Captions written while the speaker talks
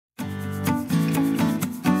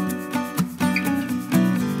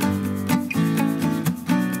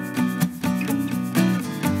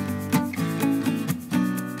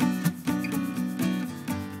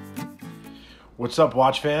What's up,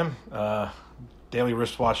 Watch Fam? Daily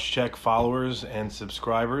wristwatch check followers and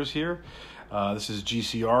subscribers here. This is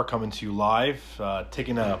GCR coming to you live.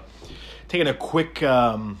 Taking a quick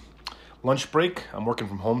lunch break. I'm working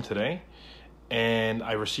from home today, and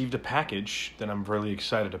I received a package that I'm really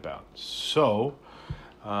excited about. So,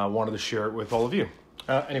 I wanted to share it with all of you.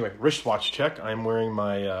 Anyway, wristwatch check. I'm wearing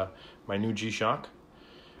my my new G-Shock.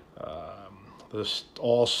 This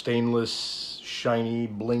all stainless, shiny,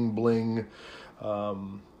 bling bling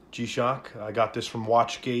G-Shock. I got this from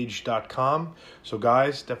watchgauge.com. So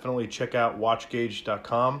guys, definitely check out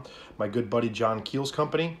watchgauge.com. My good buddy Giancarlo's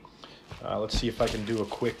company. Let's see if I can do a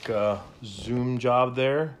quick zoom job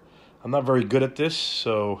there. I'm not very good at this,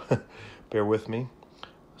 so bear with me.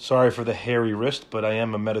 Sorry for the hairy wrist, but I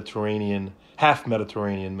am a half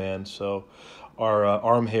Mediterranean man, so our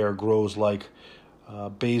arm hair grows like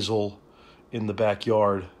basil in the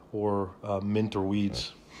backyard or mint or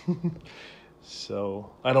weeds.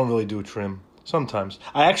 So I don't really do a trim sometimes.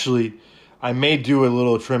 I may do a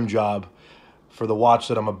little trim job for the watch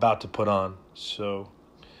that I'm about to put on. So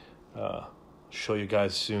show you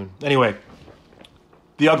guys soon. Anyway,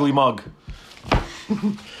 the ugly mug.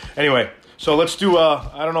 Anyway, so let's do,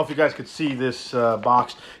 I don't know if you guys could see this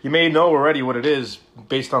box. You may know already what it is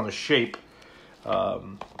based on the shape.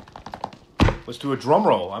 Let's do a drum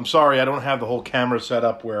roll. I'm sorry, I don't have the whole camera set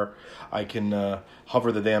up where I can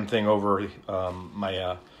hover the damn thing over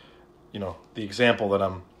my, the example that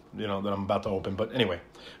I'm about to open. But anyway,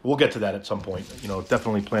 we'll get to that at some point.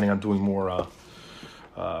 Definitely planning on doing more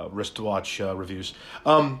wristwatch reviews.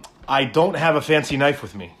 I don't have a fancy knife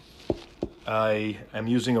with me. I am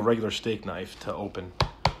using a regular steak knife to open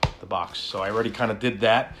the box. So I already kind of did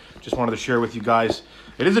that. Just wanted to share with you guys.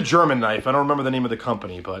 It is a German knife. I don't remember the name of the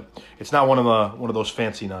company, but it's not one of those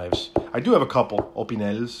fancy knives. I do have a couple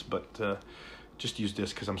Opinels, but just use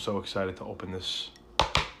this because I'm so excited to open this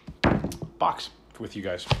box with you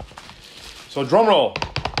guys. So drum roll.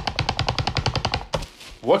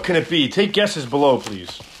 What can it be? Take guesses below,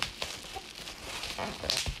 please.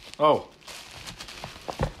 Oh,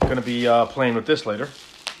 going to be playing with this later.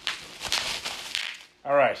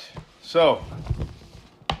 All right, so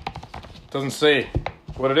doesn't say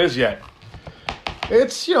what it is yet.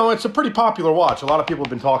 It's a pretty popular watch. A lot of people have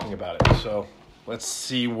been talking about it. So let's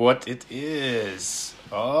see what it is.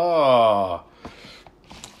 Oh,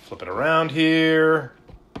 flip it around here.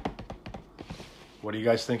 What do you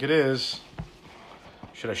guys think it is?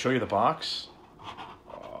 Should I show you the box?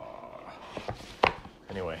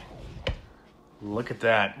 Anyway, look at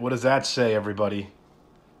that. What does that say, everybody?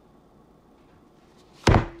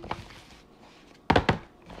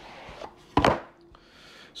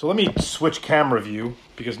 So let me switch camera view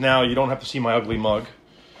because now you don't have to see my ugly mug.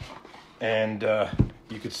 And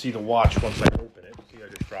you can see the watch once I open it. See, I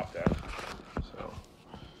just dropped that. So,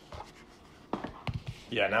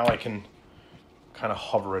 yeah, now I can kind of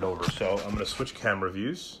hover it over. So I'm going to switch camera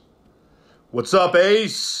views. What's up,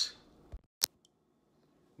 Ace?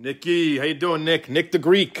 Nicky, how you doing, Nick? Nick the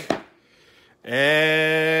Greek.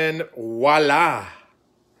 And voila.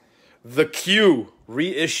 The Q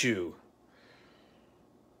reissue.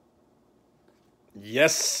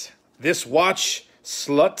 Yes, this watch,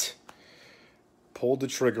 Slut, pulled the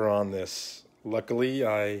trigger on this. Luckily,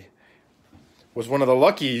 I was one of the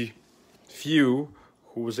lucky few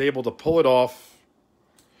who was able to pull it off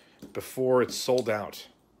before it sold out.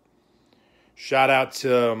 Shout out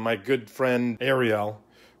to my good friend Ariel,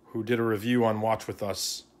 who did a review on Watch With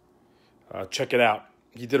Us. Check it out.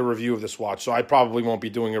 He did a review of this watch, so I probably won't be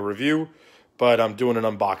doing a review, but I'm doing an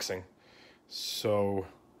unboxing. So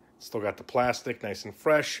still got the plastic, nice and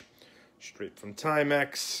fresh, straight from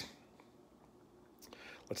Timex.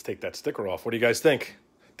 Let's take that sticker off. What do you guys think?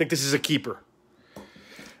 I think this is a keeper.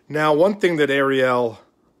 Now, one thing that Ariel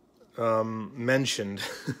mentioned,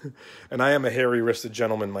 and I am a hairy-wristed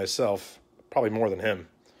gentleman myself, probably more than him.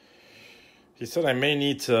 He said I may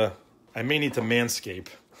need to manscape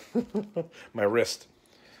my wrist.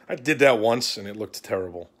 I did that once, and it looked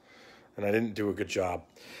terrible, and I didn't do a good job.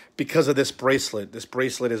 Because of this bracelet. This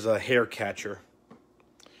bracelet is a hair catcher.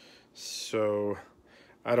 So,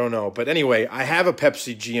 I don't know. But anyway, I have a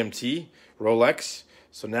Pepsi GMT Rolex.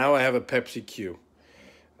 So now I have a Pepsi Q.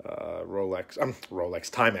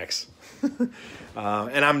 Timex.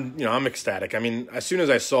 And I'm ecstatic. I mean, as soon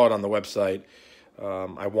as I saw it on the website,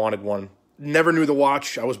 I wanted one. Never knew the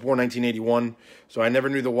watch. I was born 1981. So I never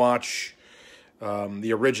knew the watch.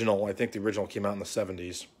 The original, I think the original came out in the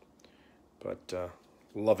 70s. But,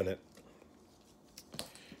 loving it.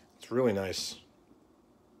 It's really nice.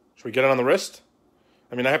 Should we get it on the wrist?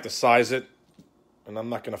 I mean, I have to size it, and I'm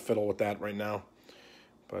not going to fiddle with that right now.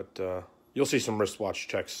 But You'll see some wristwatch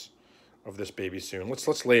checks of this baby soon.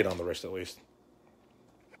 Let's lay it on the wrist at least.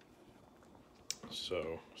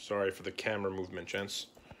 So, sorry for the camera movement, gents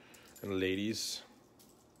and ladies.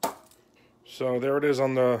 So there it is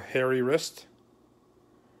on the hairy wrist.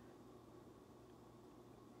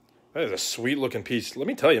 That is a sweet looking piece. Let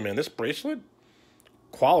me tell you, man, this bracelet,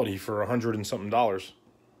 quality for $100 and something.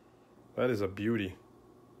 That is a beauty.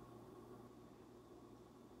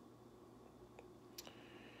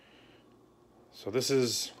 So this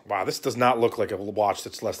is, wow, this does not look like a watch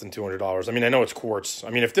that's less than $200. I mean, I know it's quartz. I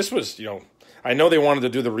mean, if this was, you know, I know they wanted to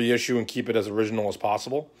do the reissue and keep it as original as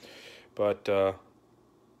possible. But,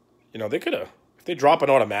 you know, they could have, if they drop an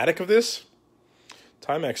automatic of this,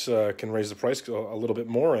 Timex can raise the price a little bit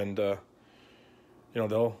more, and, you know,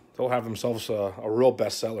 they'll have themselves a real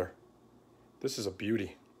bestseller. This is a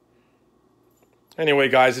beauty. Anyway,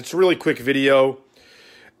 guys, it's a really quick video.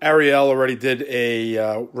 Ariel already did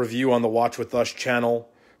a review on the Watch With Us channel,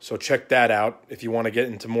 so check that out if you want to get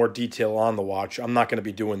into more detail on the watch. I'm not going to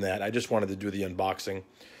be doing that. I just wanted to do the unboxing,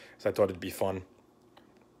 because I thought it'd be fun.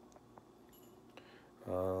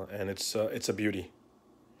 And it's a beauty.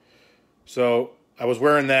 So I was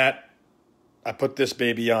wearing that. I put this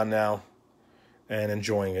baby on now and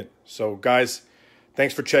enjoying it. So, guys,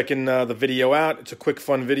 thanks for checking the video out. It's a quick,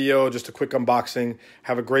 fun video, just a quick unboxing.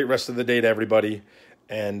 Have a great rest of the day to everybody.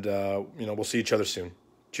 And, you know, we'll see each other soon.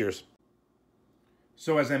 Cheers.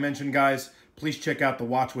 So as I mentioned, guys, please check out the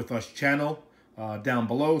Watch With Us channel down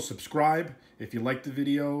below. Subscribe if you liked the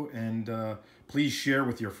video. And please share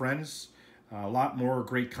with your friends. A lot more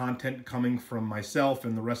great content coming from myself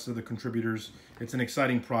and the rest of the contributors. It's an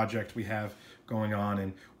exciting project we have going on,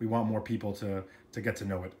 and we want more people to get to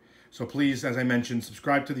know it. So please, as I mentioned,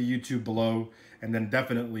 subscribe to the YouTube below, and then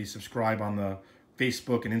definitely subscribe on the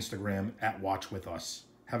Facebook and Instagram at Watch With Us.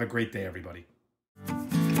 Have a great day, everybody.